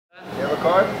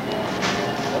card?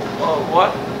 Oh,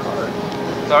 what? Card.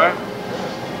 Sorry?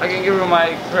 I can give you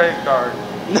my credit card.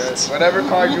 Whatever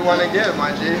card you want to give,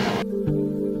 my G.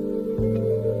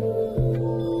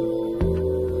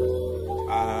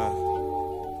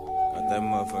 Got that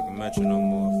motherfucking metro no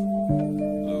more.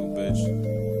 Little bitch.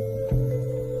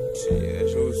 Shit, yeah,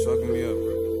 she was fucking me up,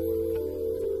 bro.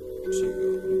 She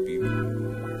gonna be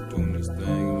doing this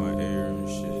thing in my ear and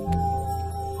shit.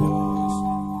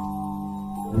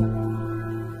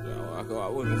 Yo, I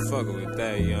wasn't fucking with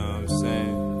that, you know what I'm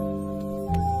saying?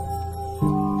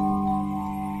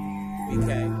 BK.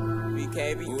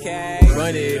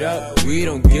 Run it up, we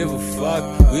don't give a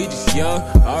fuck. We just young,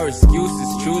 our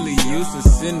excuses truly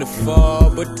useless in the fall.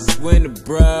 But this winter,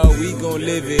 bro, we gon'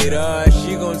 live it up.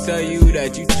 She gon' tell you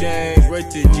that you changed. Right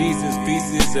to Jesus,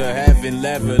 pieces of heaven,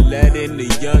 level. Let in the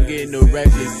young and the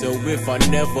reckless. So if I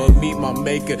never meet my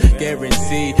maker,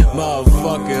 guarantee,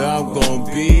 motherfucker, I'm gon'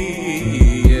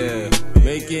 be, yeah.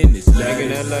 Making this lettuce, making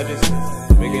that lettuce,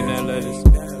 making that lettuce.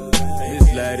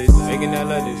 This lettuce, making that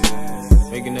lettuce.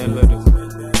 Making that lettuce.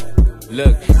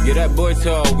 Look, get that boy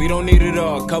tall, we don't need it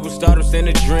all. Couple startups and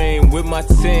a dream with my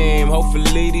team.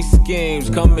 Hopefully these schemes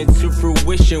coming to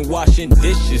fruition. Washing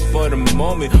dishes for the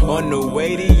moment, on the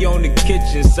way to on the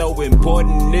kitchen. So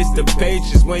important is the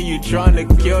patience when you trying to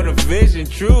kill the vision.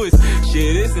 Truest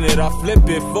shit, isn't it? I flip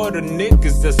it for the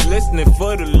niggas that's listening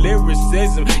for the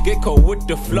lyricism. Get cold with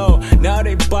the flow, now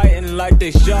they biting like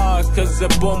they sharks. Cause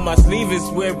up on my sleeve is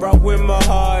where I wear my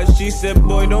heart. She said,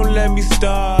 boy, don't let me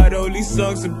start. All these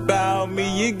songs about me,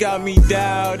 you got me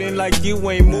doubting like you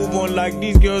ain't move on. Like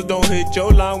these girls don't hit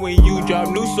your line when you drop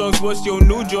new songs. What's your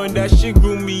new joint? That shit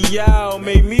grew me out,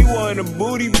 made me wanna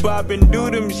booty pop and do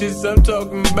them shits I'm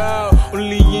talking about.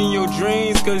 Only in your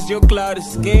dreams, cause your cloud of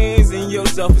skins and your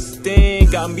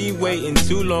self-esteem got me waiting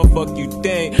too long. Fuck you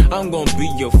think I'm gonna be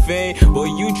your fan? Boy,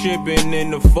 you tripping in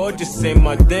the fall, just ain't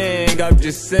my thing. I'm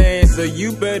just saying, so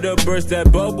you better burst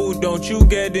that bubble, don't you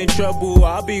get in trouble.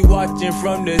 I'll be watching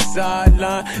from the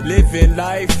sideline, living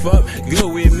life up,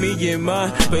 good with me and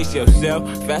mine. Pace yourself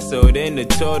faster than the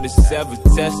tortoise. Ever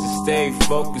test to stay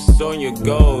focused on your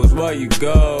goals while you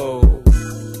go.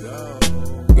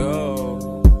 Go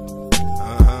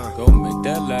make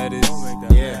that lettuce.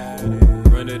 Yeah.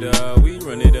 Run it up, we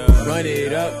run it up. Run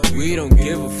it up, we don't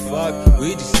give a fuck.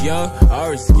 We just young,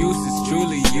 our excuses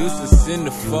truly useless in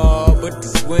the fall. But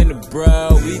this winter,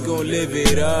 bro, we gon' live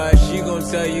it up. She gon'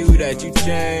 tell you that you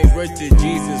changed. Right to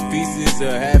Jesus, pieces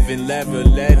of heaven, level.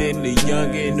 Let in the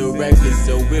young and the reckless.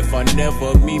 So if I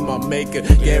never meet my maker,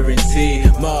 guarantee,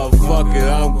 motherfucker,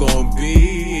 I'm gon'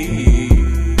 be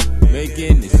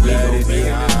making this lettuce.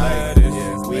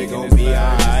 We gon' be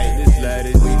alright. This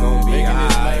lettuce, we gon' be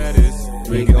alright.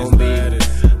 We gon' be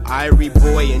Irie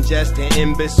boy ingesting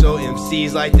imbecile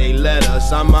MCs like they let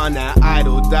us. I'm on that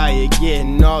idle diet,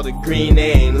 getting all the green,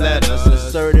 they ain't let us. A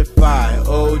certified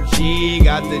OG,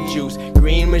 got the juice.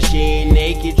 Green machine,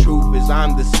 naked troopers.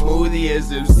 I'm the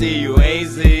smoothiest MC you ain't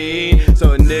seen.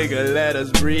 So nigga, let us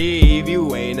breathe.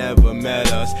 You ain't ever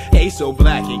met us. Asoh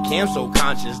Black and F.A.M so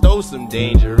conscious. Those some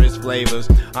dangerous flavors.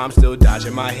 I'm still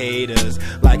dodging my haters,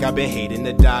 like I've been hating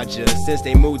the Dodgers since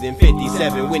they moved in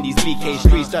 57. When these BK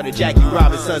streets started Jackie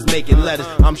Robinson's making letters.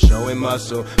 I'm showing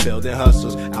muscle, building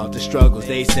hustles out the struggles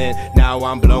they sent. Now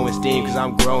I'm blowing steam cause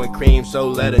I'm growing cream. So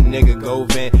let a nigga go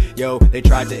vent. Yo, they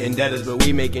tried to indent us, but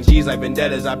we making cheese like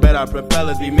vendettas. I bet our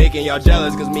propellers be making y'all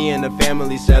jealous, cause me and the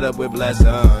family set up with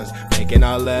blessings, making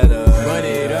our letters. Run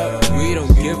it up, we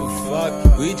don't give a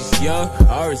fuck. We just young,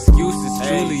 our excuses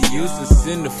truly useless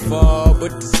in the fall.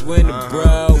 But this winter,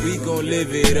 bro, we gon'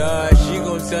 live it up. She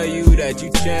gon' tell you that you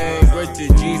changed. Right to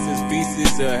Jesus,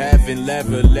 pieces of heaven,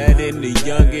 level. Let in the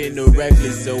young and the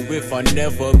reckless. So if I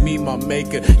never meet my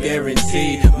maker,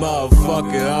 guarantee,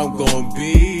 motherfucker, I'm gon'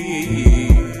 be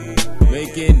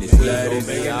making this lettuce.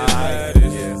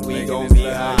 We gon' be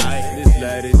alright. This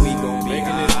lettuce, we gon' be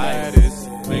alright.